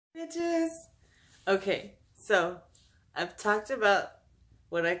Bitches! Okay, so I've talked about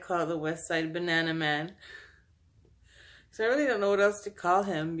what I call the Westside Banana Man. So I really don't know what else to call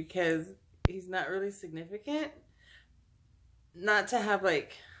him because he's not really significant. Not to have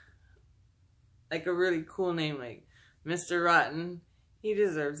like a really cool name like Mr. Rotten. He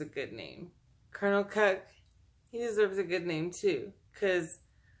deserves a good name. Colonel Cuck, he deserves a good name too. Because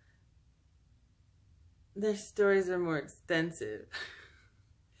their stories are more extensive.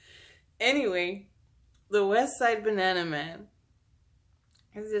 Anyway, the Westside Banana Man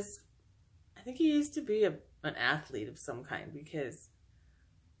is this, I think he used to be an athlete of some kind because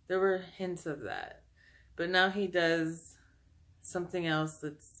there were hints of that. But now he does something else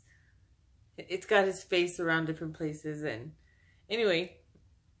it's got his face around different places. And anyway,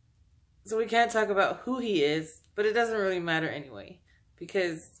 so we can't talk about who he is, but it doesn't really matter anyway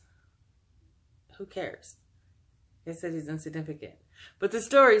because who cares? I said he's insignificant. But the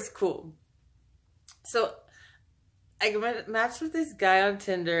story's cool. So I matched with this guy on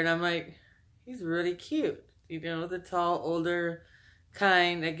Tinder and I'm like, he's really cute. You know, the tall, older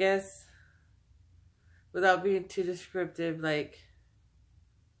kind, I guess, without being too descriptive, like,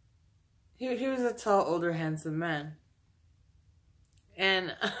 he was a tall, older, handsome man.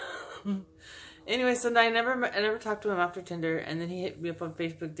 And anyway, so I never talked to him after Tinder, and then he hit me up on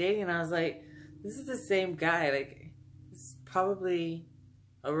Facebook dating, and I was like, this is the same guy, like, he's probably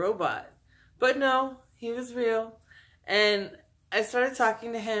a robot. But no, he was real. And I started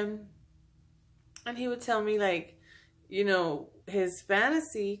talking to him, and he would tell me, like, you know, his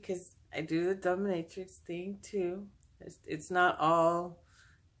fantasy, because I do the dominatrix thing too. It's not all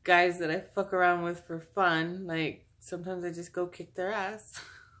guys that I fuck around with for fun. Like, sometimes I just go kick their ass.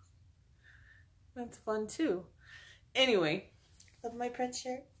 That's fun too. Anyway, love my Prince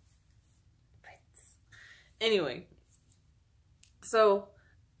shirt. Prince. Anyway, so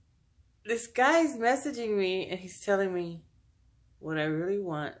this guy's messaging me and he's telling me what I really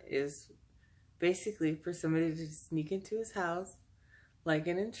want is basically for somebody to sneak into his house like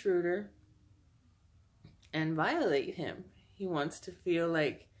an intruder and violate him. He wants to feel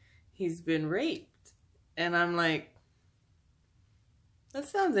like he's been raped. And I'm like, that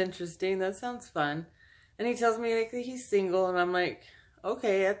sounds interesting. That sounds fun. And he tells me like that he's single, and I'm like,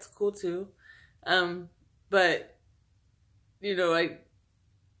 okay, that's cool too. But you know,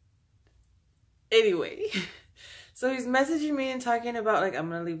 anyway. So he's messaging me and talking about like I'm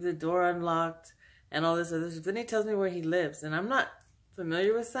gonna leave the door unlocked and all this other stuff. Then he tells me where he lives, and I'm not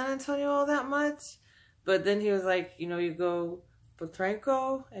familiar with San Antonio all that much. But then he was like, you know, you go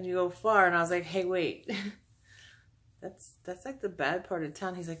Potranco and you go far, and I was like, hey, wait. That's like the bad part of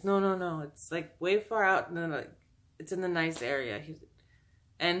town. He's like, no, it's like way far out, and then like it's in the nice area.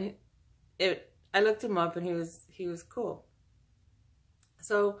 I looked him up, and he was cool.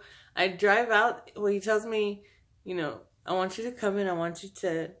 So I drive out. Well, he tells me, you know, I want you to come in. I want you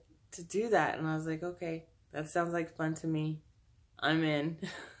to do that. And I was like, okay, that sounds like fun to me. I'm in.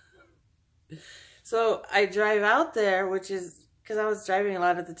 So I drive out there, which is because I was driving a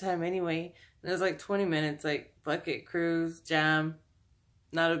lot at the time anyway. And it was like 20 minutes, like bucket, cruise, jam,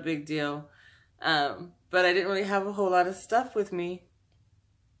 not a big deal. But I didn't really have a whole lot of stuff with me.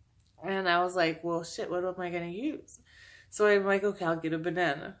 And I was like, well, shit, what am I going to use? So I'm like, okay, I'll get a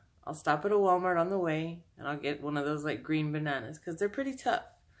banana. I'll stop at a Walmart on the way, and I'll get one of those like green bananas because they're pretty tough.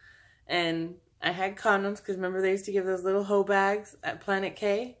 And I had condoms because remember they used to give those little hoe bags at Planet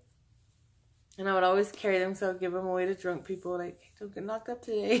K? And I would always carry them, so I would give them away to drunk people. Like, hey, don't get knocked up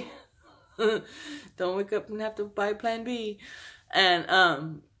today. Don't wake up and have to buy Plan B. And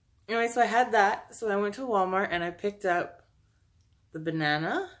anyway, so I had that. So I went to Walmart and I picked up the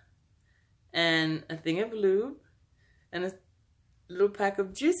banana and a thing of lube and a little pack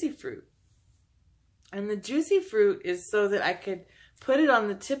of juicy fruit. And the juicy fruit is so that I could put it on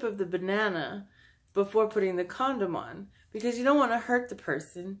the tip of the banana before putting the condom on, because you don't want to hurt the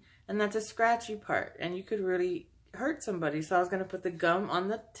person, and that's a scratchy part, and you could really hurt somebody. So I was going to put the gum on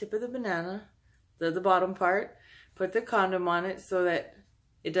the tip of the banana, the bottom part, put the condom on it so that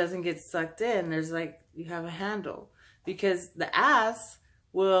it doesn't get sucked in. There's like, you have a handle, because the ass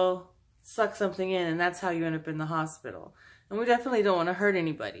will suck something in, and that's how you end up in the hospital. And we definitely don't want to hurt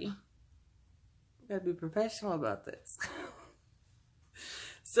anybody. We gotta be professional about this.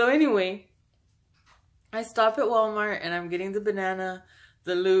 So anyway, I stop at Walmart and I'm getting the banana,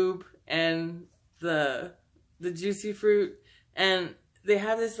 the lube, and the juicy fruit, and they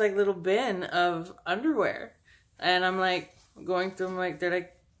have this like little bin of underwear, and I'm like going through them, like they're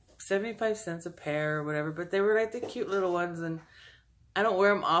like 75 cents a pair or whatever, but they were like the cute little ones, and I don't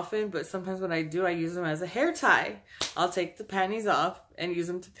wear them often, but sometimes when I do, I use them as a hair tie. I'll take the panties off and use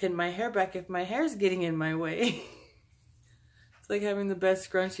them to pin my hair back if my hair's getting in my way. It's like having the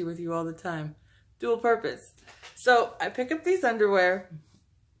best scrunchie with you all the time. Dual purpose. So I pick up these underwear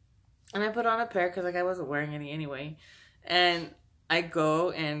and I put on a pair because like I wasn't wearing any anyway. And I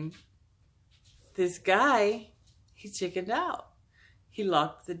go and this guy, he chickened out. He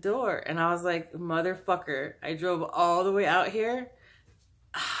locked the door and I was like, motherfucker, I drove all the way out here.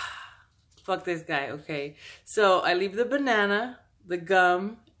 Fuck this guy, okay. So I leave the banana, the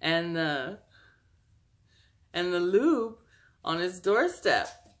gum, and the lube on his doorstep.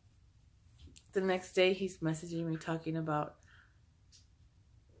 The next day he's messaging me talking about,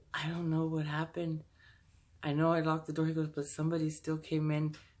 I don't know what happened. I know I locked the door, he goes, but somebody still came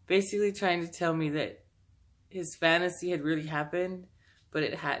in, basically trying to tell me that his fantasy had really happened, but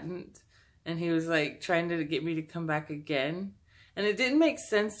it hadn't. And he was like trying to get me to come back again. And it didn't make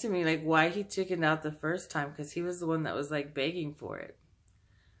sense to me, like why he chickened out the first time, because he was the one that was like begging for it.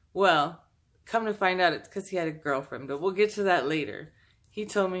 Well, come to find out it's because he had a girlfriend, but we'll get to that later. He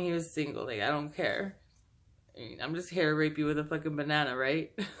told me he was single, like I don't care. I mean, I'm just here to rape you with a fucking banana,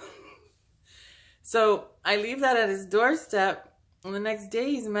 right? So I leave that at his doorstep, and the next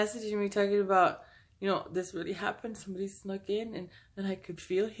day he's messaging me talking about, you know, this really happened, somebody snuck in, and I could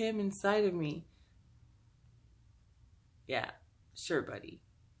feel him inside of me. Yeah. Sure, buddy.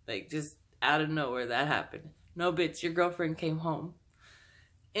 Like, just out of nowhere that happened. No, bitch, your girlfriend came home.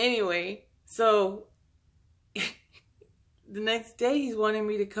 Anyway, so the next day he's wanting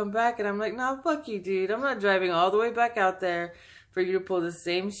me to come back, and I'm like, nah, fuck you, dude. I'm not driving all the way back out there for you to pull the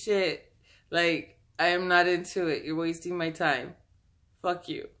same shit. Like, I am not into it. You're wasting my time. Fuck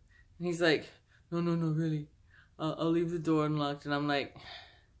you. And he's like, no, really. I'll leave the door unlocked. And I'm like,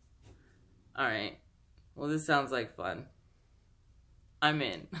 all right. Well, this sounds like fun. I'm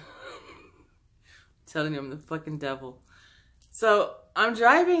in. I'm telling you, I'm the fucking devil. So I'm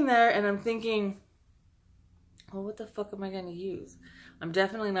driving there and I'm thinking, well, what the fuck am I going to use? I'm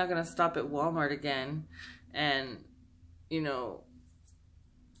definitely not going to stop at Walmart again and, you know,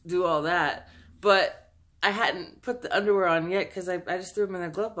 do all that. But I hadn't put the underwear on yet because I just threw them in the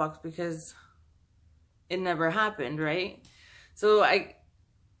glove box because it never happened, right? So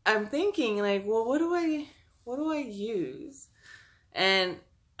I'm thinking like, well, what do I use? And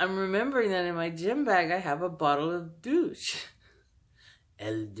I'm remembering that in my gym bag, I have a bottle of douche.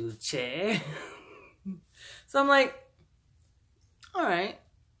 El Duce. So I'm like, all right,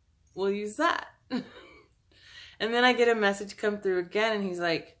 we'll use that. And then I get a message come through again, and he's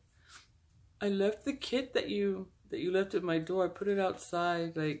like, I left the kit that you left at my door. I put it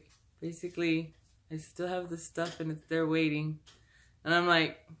outside. Like, basically, I still have the stuff, and it's there waiting. And I'm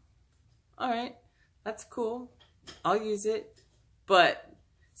like, all right, that's cool. I'll use it. But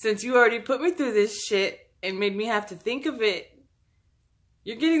since you already put me through this shit and made me have to think of it,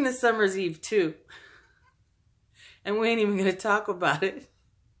 you're getting the summer's eve too. And we ain't even going to talk about it.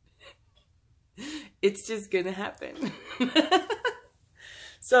 It's just going to happen.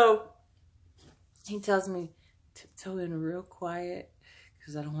 So he tells me, tiptoe in real quiet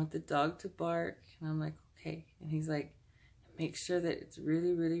because I don't want the dog to bark. And I'm like, okay. And he's like, make sure that it's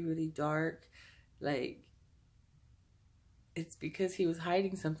really, really, really dark. Like, it's because he was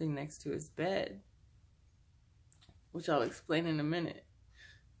hiding something next to his bed, which I'll explain in a minute.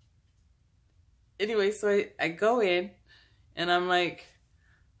 Anyway, so I go in, and I'm like,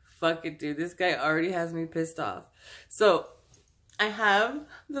 fuck it, dude. This guy already has me pissed off. So I have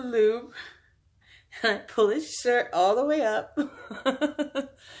the lube, and I pull his shirt all the way up,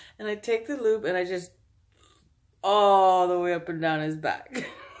 and I take the lube, and I just all the way up and down his back.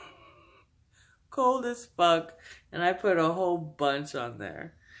 Cold as fuck. And I put a whole bunch on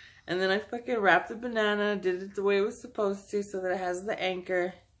there. And then I fucking wrapped the banana, did it the way it was supposed to so that it has the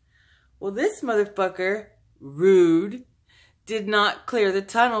anchor. Well, this motherfucker, rude, did not clear the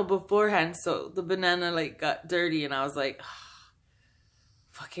tunnel beforehand. So the banana like got dirty and I was like, oh,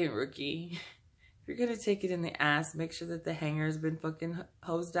 fucking rookie. If you're gonna take it in the ass, make sure that the hanger has been fucking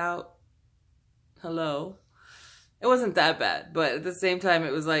hosed out. Hello. It wasn't that bad, but at the same time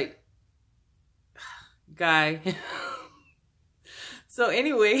it was like, guy. So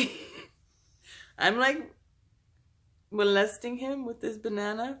anyway, I'm like molesting him with this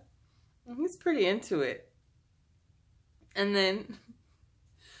banana. And he's pretty into it. And then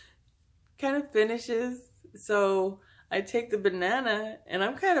kind of finishes. So I take the banana and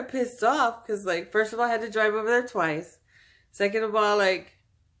I'm kind of pissed off because, like, first of all, I had to drive over there twice. Second of all, like,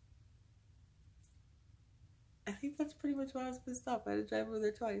 I think that's pretty much why I was pissed off. I had to drive over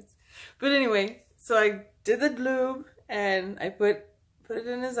there twice. But anyway, so I did the lube and I put put it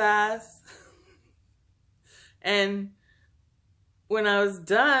in his ass. And when I was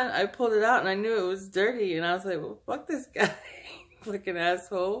done, I pulled it out and I knew it was dirty. And I was like, well, fuck this guy. Fucking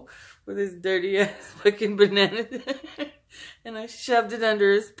asshole with his dirty ass fucking banana. And I shoved it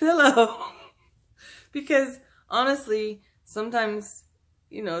under his pillow. Because honestly, sometimes,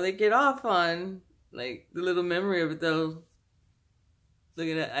 you know, they get off on like the little memory of it though. Look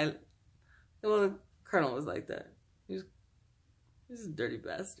at that. Well, the Colonel was like that. He was a dirty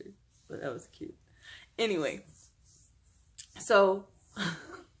bastard. But that was cute. Anyway. So,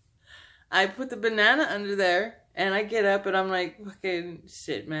 I put the banana under there. And I get up and I'm like, fucking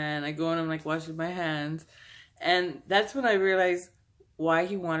shit, man. I go and I'm like washing my hands. And that's when I realized why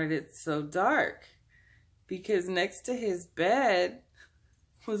he wanted it so dark. Because next to his bed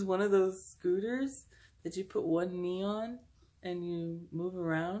was one of those scooters that you put one knee on and you move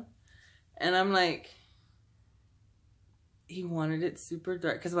around. And I'm like, he wanted it super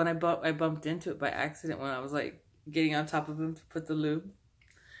dark. Because when I bumped into it by accident when I was like getting on top of him to put the lube.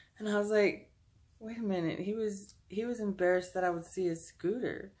 And I was like, wait a minute, he was embarrassed that I would see his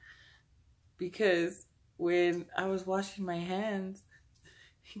scooter. Because when I was washing my hands,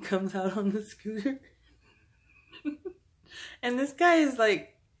 he comes out on the scooter. And this guy is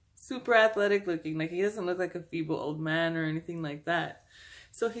like super athletic looking. Like he doesn't look like a feeble old man or anything like that.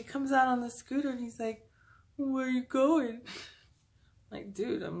 So he comes out on the scooter and he's like, where are you going? I'm like,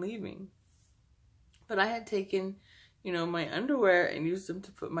 dude, I'm leaving. But I had taken, you know, my underwear and used them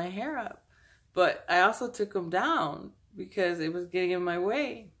to put my hair up. But I also took them down because it was getting in my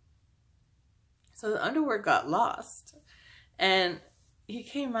way. So the underwear got lost. And he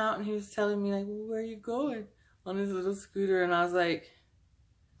came out and he was telling me like, well, where are you going? On his little scooter. And I was like,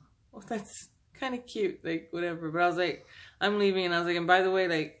 well, that's kind of cute. Like, whatever. But I was like, I'm leaving. And I was like, and by the way,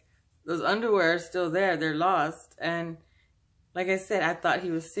 like, those underwear are still there. They're lost. And like I said, I thought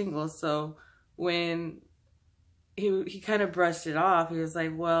he was single. So when he kind of brushed it off, he was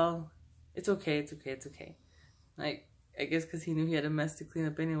like, well, it's okay, it's okay, it's okay. Like, I guess because he knew he had a mess to clean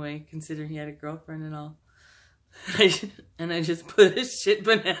up anyway, considering he had a girlfriend and all. And I just put a shit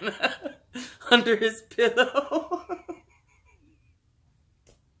banana under his pillow.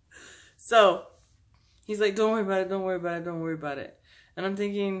 So, he's like, don't worry about it, don't worry about it, don't worry about it. And I'm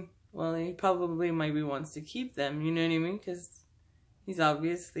thinking, well, he probably maybe wants to keep them, you know what I mean? Because he's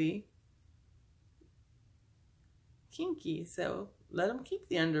obviously kinky, so let him keep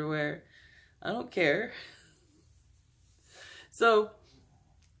the underwear. I don't care. So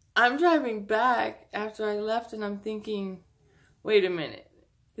I'm driving back after I left and I'm thinking, wait a minute.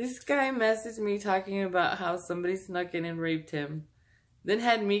 This guy messaged me talking about how somebody snuck in and raped him. Then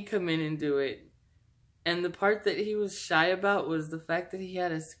had me come in and do it. And the part that he was shy about was the fact that he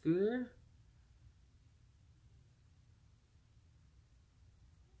had a scooter.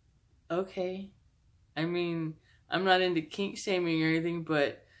 Okay. I mean, I'm not into kink shaming or anything,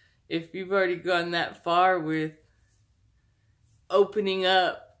 but if you've already gone that far with opening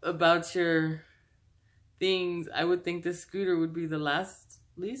up about your things, I would think the scooter would be the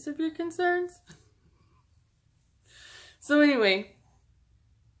least of your concerns. So anyway,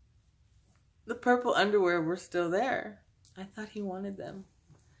 the purple underwear were still there. I thought he wanted them.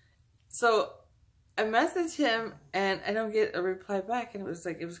 So I messaged him and I don't get a reply back. And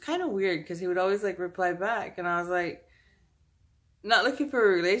it was kind of weird because he would always like reply back. And I was like, not looking for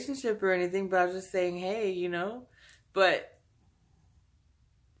a relationship or anything, but I was just saying, hey, you know. But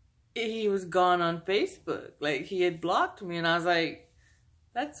he was gone on Facebook. Like, he had blocked me. And I was like,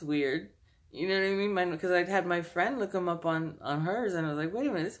 that's weird. You know what I mean? Because I'd had my friend look him up on hers. And I was like, wait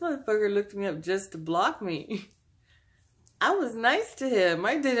a minute. This motherfucker looked me up just to block me. I was nice to him.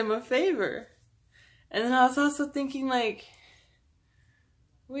 I did him a favor. And then I was also thinking, like,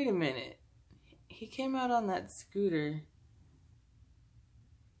 wait a minute. He came out on that scooter.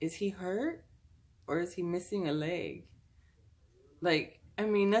 Is he hurt? Or is he missing a leg? Like, I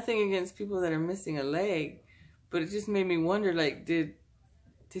mean, nothing against people that are missing a leg. But it just made me wonder, like, did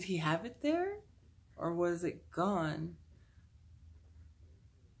he have it there? Or was it gone?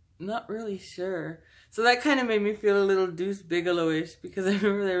 Not really sure. So that kind of made me feel a little Deuce Bigelow-ish, because I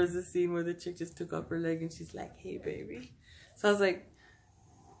remember there was a scene where the chick just took off her leg and she's like, hey, baby. So I was like,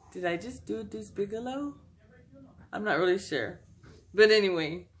 did I just do a Deuce Bigelow? I'm not really sure. But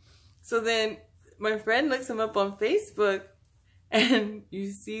anyway, so then my friend looks him up on Facebook and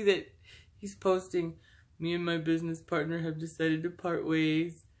you see that he's posting, me and my business partner have decided to part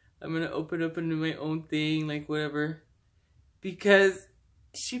ways. I'm going to open up and do my own thing, like whatever. Because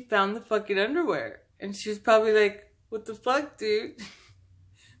she found the fucking underwear. And she was probably like, what the fuck, dude?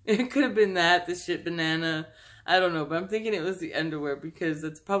 It could have been that, the shit banana. I don't know, but I'm thinking it was the underwear because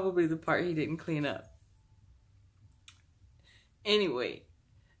that's probably the part he didn't clean up. Anyway,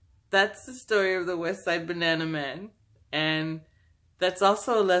 that's the story of the Westside Banana Man. And that's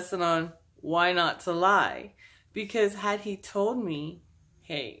also a lesson on why not to lie. Because had he told me,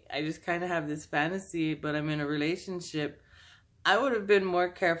 hey, I just kind of have this fantasy, but I'm in a relationship, I would have been more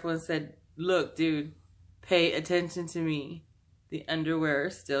careful and said, look, dude, pay attention to me. The underwear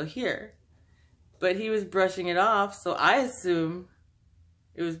is still here. But he was brushing it off, so I assume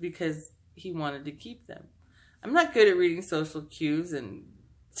it was because he wanted to keep them. I'm not good at reading social cues and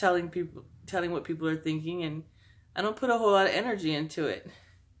telling what people are thinking, and I don't put a whole lot of energy into it.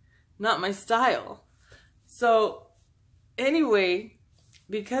 Not my style. So, anyway,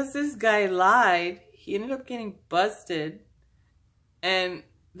 because this guy lied, he ended up getting busted, and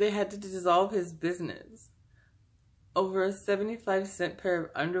they had to dissolve his business over a 75-cent pair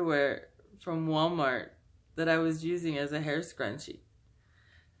of underwear from Walmart that I was using as a hair scrunchie.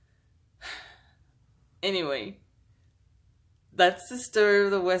 Anyway, that's the story of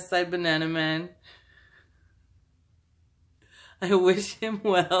the Westside Banana Man. I wish him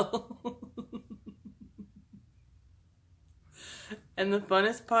well. And the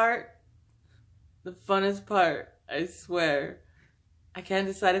funnest part, I swear, I can't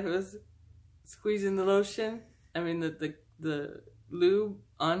decide if it was squeezing the lotion, the lube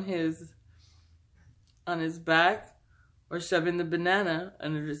on his back, or shoving the banana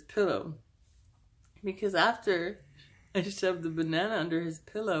under his pillow. Because after I shoved the banana under his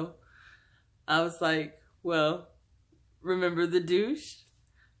pillow, I was like, well, remember the douche?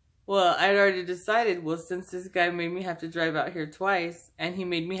 Well, I'd already decided, well, since this guy made me have to drive out here twice, and he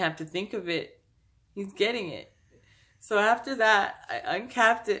made me have to think of it, he's getting it. So after that, I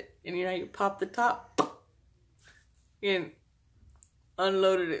uncapped it, and you know, you pop the top, and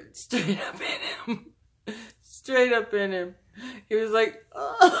unloaded it straight up in him. Straight up in him. He was like,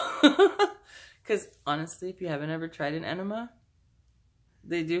 oh. Because honestly, if you haven't ever tried an enema,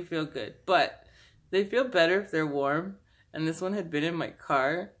 they do feel good. But they feel better if they're warm. And this one had been in my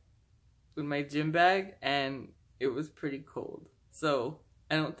car with my gym bag, and it was pretty cold. So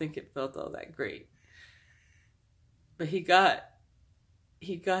I don't think it felt all that great. But he got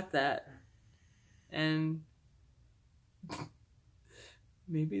that. And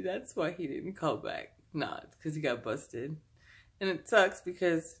maybe that's why he didn't call back. Nah, it's because he got busted. And it sucks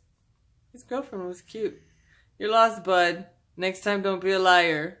because his girlfriend was cute. You're lost, bud. Next time, don't be a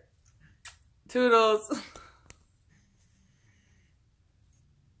liar. Toodles.